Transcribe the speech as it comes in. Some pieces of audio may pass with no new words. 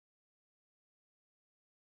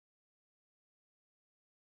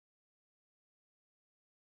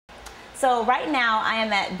So right now I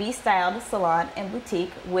am at B Styled Salon and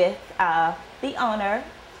Boutique with the owner,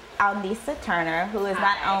 Alnisa Turner, who is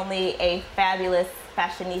not only a fabulous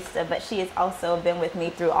fashionista, but she has also been with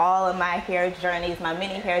me through all of my hair journeys, my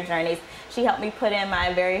many hair journeys. She helped me put in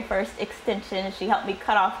my very first extension. She helped me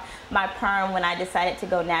cut off my perm when I decided to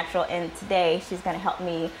go natural, and today she's going to help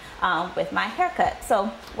me with my haircut. So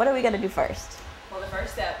what are we going to do first? Well, the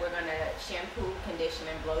first step, we're going to shampoo, condition,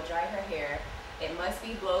 and blow dry her hair. It must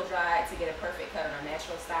be blow dried to get a perfect cut on a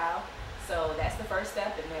natural style. So that's the first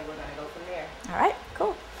step, and then we're going to go from there. All right,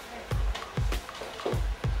 cool.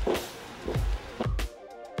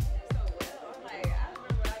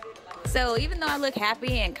 So even though I look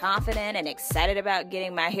happy and confident and excited about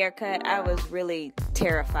getting my hair cut, I was really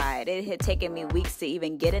terrified. It had taken me weeks to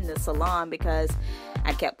even get in the salon because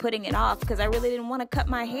I kept putting it off because I really didn't want to cut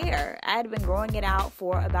my hair. I had been growing it out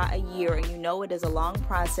for about a year, and you know it is a long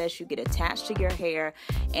process. You get attached to your hair,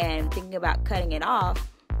 and thinking about cutting it off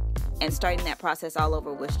and starting that process all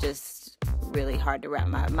over was just really hard to wrap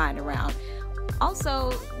my mind around.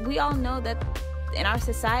 Also, we all know that in our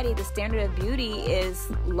society, the standard of beauty is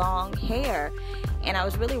long hair. And I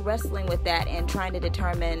was really wrestling with that and trying to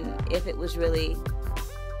determine if it was really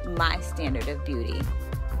my standard of beauty.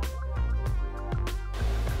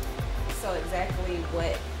 So exactly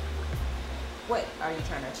what are you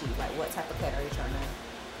trying to achieve? Like, what type of cut are you trying to?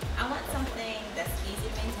 I want something that's easy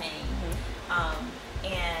to maintain.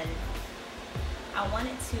 And I want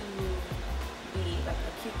it to be like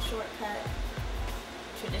a cute shortcut.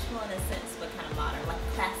 Traditional in a sense, but kind of modern, like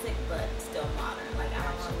classic, but still modern. Like I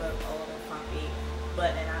don't want to look old and frumpy,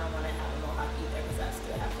 but and I don't want to have a mohawk either because I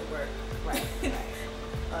still have to work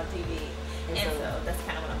on TV. And so that's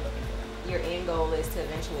kind of what I'm looking for. Your end goal is to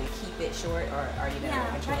eventually keep it short, or are you gonna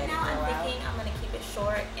eventually right now I'm out? thinking I'm gonna keep it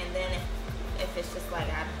short, and then if it's just like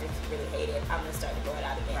I just really hate it, I'm gonna start to grow it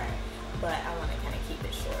out again. Right. But I want to kind of keep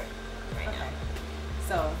it short right now.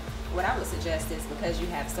 So what I would suggest is, because you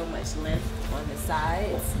have so much length on the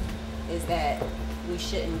sides, is that we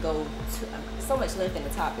shouldn't go too, so much length in the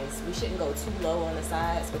top is we shouldn't go too low on the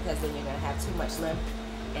sides, because then you're going to have too much length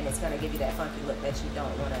and it's going to give you that funky look that you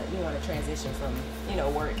don't want to. You want to transition from, you know,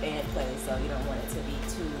 work and play, so you don't want it to be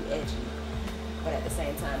too edgy, but at the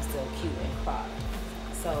same time still cute and cropped.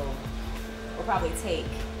 So we'll probably take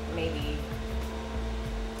maybe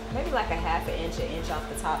like a half an inch, off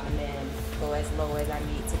the top, and then go as low as I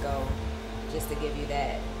need to go, just to give you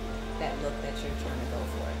that look that you're trying to go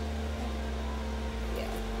for. Yeah.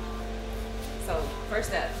 So first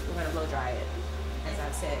step, we're gonna blow dry it, as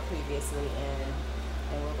I've said previously, and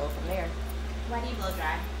we'll go from there. Why do you blow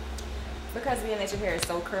dry? Because being that your hair is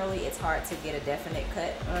so curly, it's hard to get a definite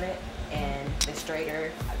cut on it, and the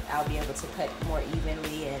straighter, I'll be able to cut more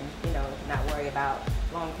evenly and, you know, not worry about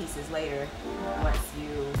long pieces later once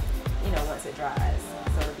once it dries.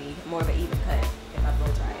 So it'll be more of an even cut if I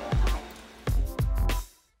blow dry it.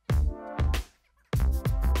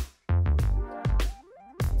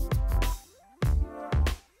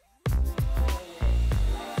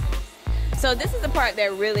 So this is the part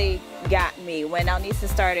that really got me when Alnisa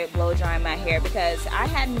started blow drying my hair, because I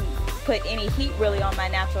hadn't put any heat really on my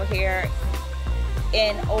natural hair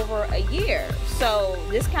in over a year. So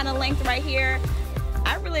this kind of length right here,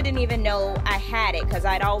 I really didn't even know I had it, because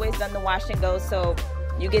I'd always done the wash and go. So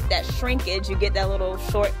you get that shrinkage, you get that little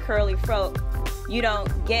short curly fro, you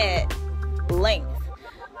don't get length.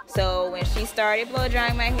 So when she started blow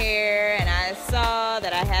drying my hair and I saw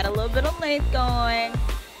that I had a little bit of length going,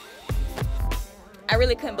 I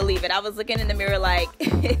really couldn't believe it. I was looking in the mirror like,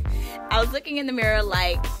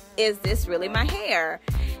 is this really my hair?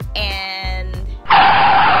 And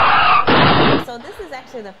so this is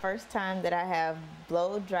actually the first time that I have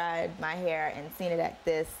blow dried my hair and seen it like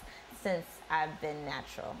this since I've been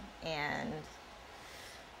natural. And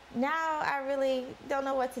now I really don't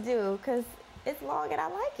know what to do, because it's long and I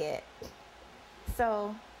like it.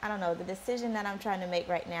 So I don't know, the decision that I'm trying to make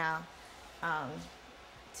right now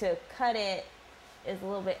to cut it is a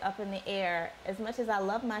little bit up in the air. As much as I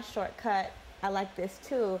love my shortcut, I like this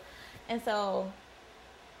too. And so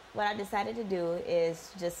what I decided to do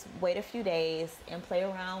is just wait a few days and play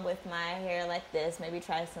around with my hair like this. Maybe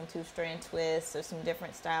try some two-strand twists or some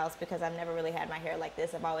different styles, because I've never really had my hair like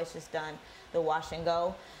this. I've always just done the wash and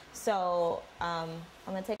go. So I'm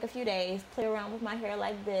gonna take a few days, play around with my hair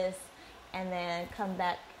like this, and then come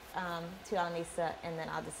back to Alnisa, and then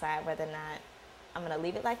I'll decide whether or not I'm gonna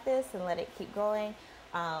leave it like this and let it keep going,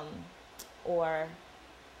 or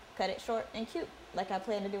cut it short and cute like I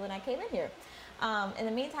planned to do when I came in here. In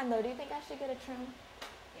the meantime though, do you think I should get a trim?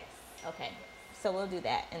 Yes. Okay, so we'll do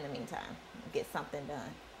that in the meantime. Get something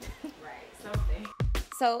done. Right, something.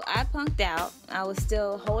 So I punked out. I was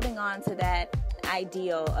still holding on to that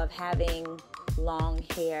ideal of having long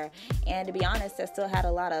hair. And to be honest, I still had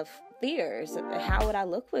a lot of fears. How would I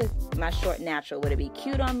look with my short natural? Would it be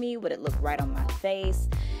cute on me? Would it look right on my face?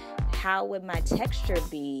 How would my texture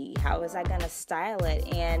be? How was I going to style it?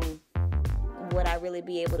 And would I really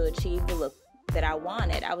be able to achieve the look that I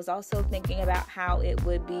wanted? I was also thinking about how it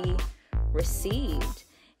would be received,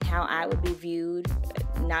 how I would be viewed,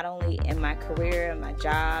 not only in my career and my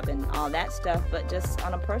job and all that stuff, but just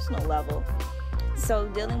on a personal level. So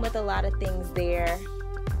dealing with a lot of things there,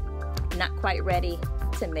 not quite ready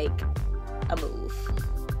to make a move.